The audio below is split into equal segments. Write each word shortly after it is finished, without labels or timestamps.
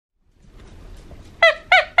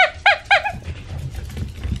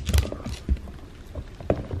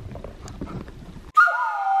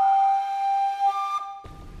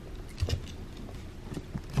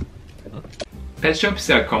Pet shops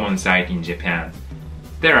are a common sight in Japan.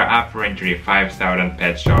 There are apparently 5,000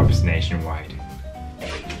 pet shops nationwide.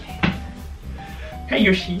 Hey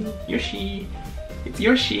Yoshi, Yoshi, it's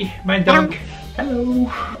Yoshi, my dog.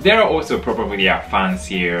 Hello. There are also probably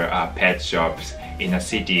fancier pet shops in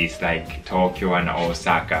cities like Tokyo and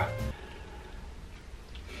Osaka.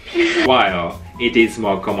 While it is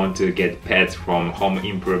more common to get pets from home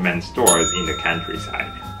improvement stores in the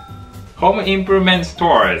countryside. Home improvement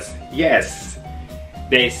stores, yes,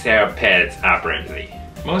 they sell pets apparently.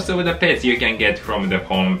 Most of the pets you can get from the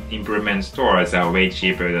home improvement stores are way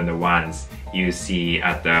cheaper than the ones you see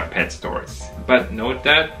at the pet stores. But note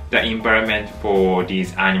that the environment for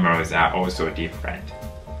these animals are also different.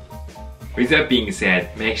 With that being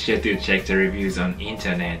said, make sure to check the reviews on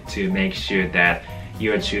internet to make sure that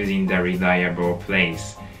you are choosing the reliable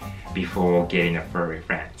place before getting a furry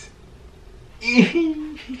friend.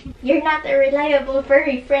 You're not a reliable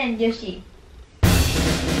furry friend, Yoshi.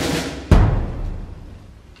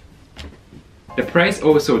 The price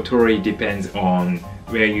also totally depends on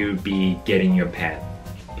where you be getting your pet.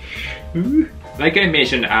 Like I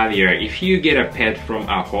mentioned earlier, if you get a pet from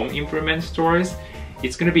a home improvement stores,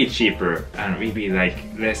 it's gonna be cheaper and maybe like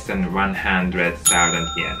less than 100,000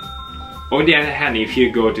 yen. On the other hand, if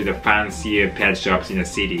you go to the fancier pet shops in the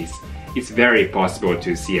cities, it's very possible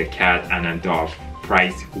to see a cat and a dog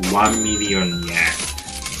priced 1 million yen.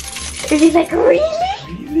 Is he like, really?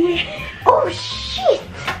 Really? Oh shit!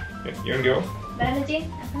 You wanna go? Come here.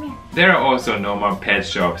 There are also normal pet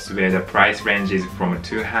shops where the price ranges from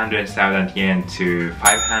 200,000 yen to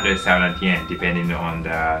 500,000 yen depending on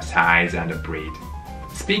the size and the breed.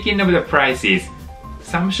 Speaking of the prices,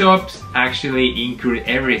 some shops actually include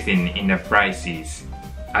everything in the prices,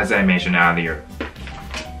 as I mentioned earlier.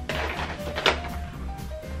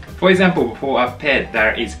 For example, for a pet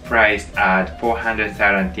that is priced at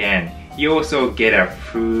 400,000 yen, you also get a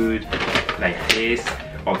food like this,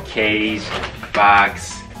 or cage,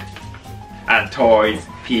 bags, and toys,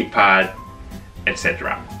 pee pad,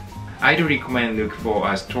 etc. I do recommend look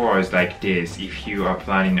for stores like this if you are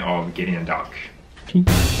planning on getting a dog.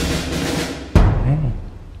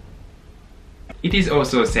 It is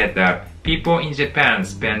also said that people in Japan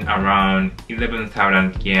spend around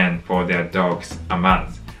 11,000 yen for their dogs a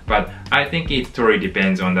month, but I think it totally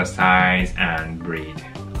depends on the size and breed.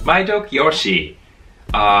 My dog Yoshi,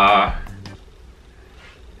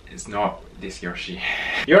 it's not this Yoshi.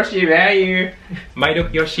 Yoshi, where are you? My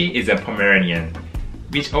dog Yoshi is a Pomeranian,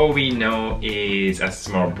 which all we know is a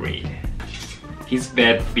small breed. His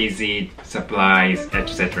vet visit, supplies,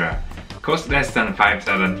 etc. cost less than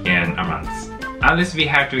 5,000 yen a month. Unless we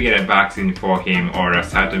have to get a vaccine for him or a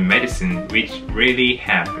certain medicine, which really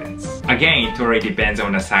happens. Again, it totally depends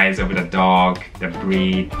on the size of the dog, the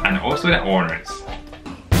breed, and also the owners.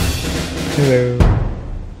 Hello.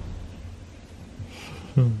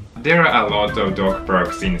 There are a lot of dog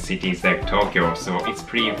parks in cities like Tokyo, so it's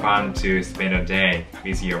pretty fun to spend a day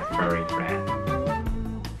with your furry friend.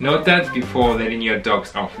 Note that before letting your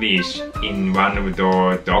dogs off leash in one of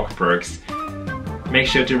the dog parks, make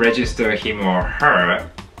sure to register him or her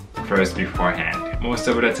first beforehand. Most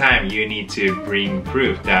of the time you need to bring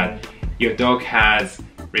proof that your dog has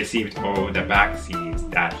received all the vaccines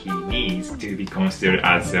that he needs to be considered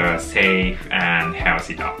as a safe and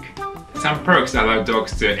healthy dog. Some parks allow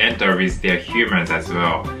dogs to enter with their humans as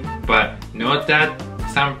well, but note that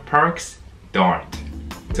some parks don't.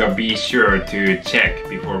 So be sure to check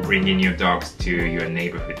before bringing your dogs to your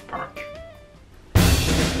neighborhood park.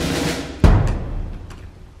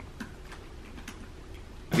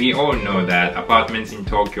 We all know that apartments in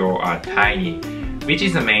Tokyo are tiny, which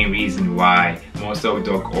is the main reason why most of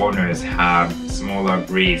dog owners have smaller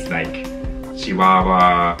breeds like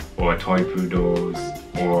Chihuahua or toy poodles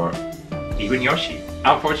or even Yoshi.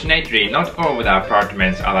 Unfortunately, not all of the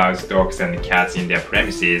apartments allows dogs and cats in their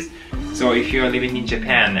premises, so if you are living in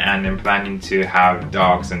Japan and planning to have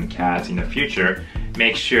dogs and cats in the future,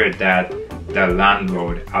 make sure that the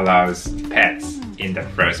landlord allows pets in the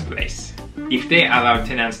first place. If they allow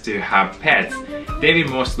tenants to have pets, they will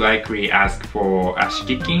most likely ask for a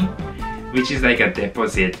shikikin, which is like a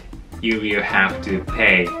deposit you will have to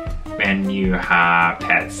pay when you have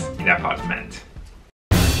pets in the apartment.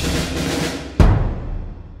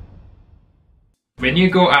 When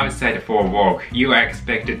you go outside for a walk, you are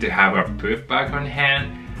expected to have a poop bag on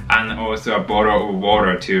hand and also a bottle of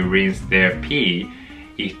water to rinse their pee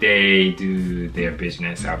if they do their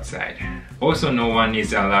business outside. Also, no one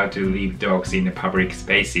is allowed to leave dogs in the public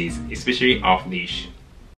spaces, especially off-leash.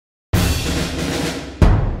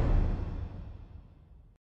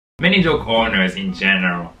 Many dog owners in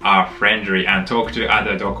general are friendly and talk to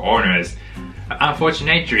other dog owners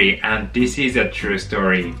Unfortunately, and this is a true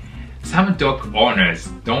story, some dog owners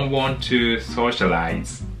don't want to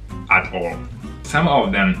socialize at all. Some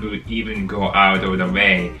of them would even go out of the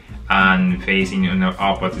way and facing on the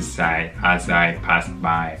opposite side as I passed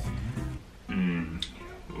by.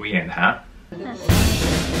 Weird, huh?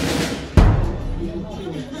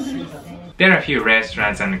 There are a few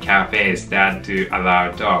restaurants and cafes that do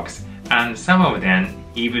allow dogs, and some of them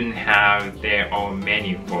even have their own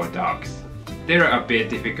menu for dogs. They're a bit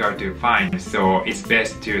difficult to find, so it's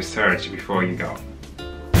best to search before you go.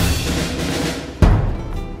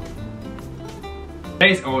 There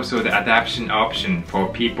is also the adoption option for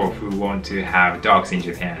people who want to have dogs in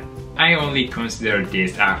Japan. I only considered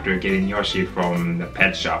this after getting Yoshi from the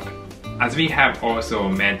pet shop. As we have also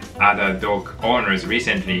met other dog owners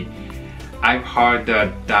recently, I've heard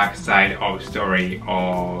the dark side of story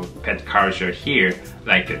of pet culture here,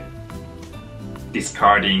 like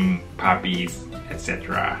discarding puppies,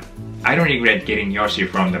 etc. I don't regret getting Yoshi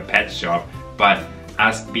from the pet shop, but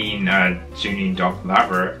as being a genuine dog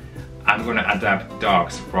lover, I'm gonna adopt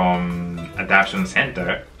dogs from adoption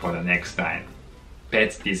center for the next time.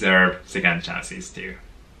 Pets deserve second chances too.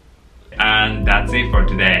 And that's it for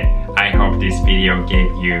today. I hope this video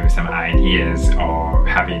gave you some ideas of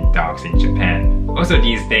having dogs in Japan. Also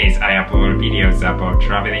these days I upload videos about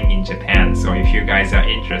traveling in Japan, so if you guys are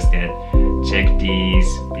interested, check these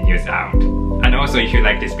videos out. And also if you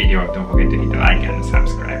like this video, don't forget to hit the like and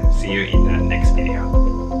subscribe. See you in the next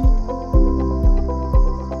video.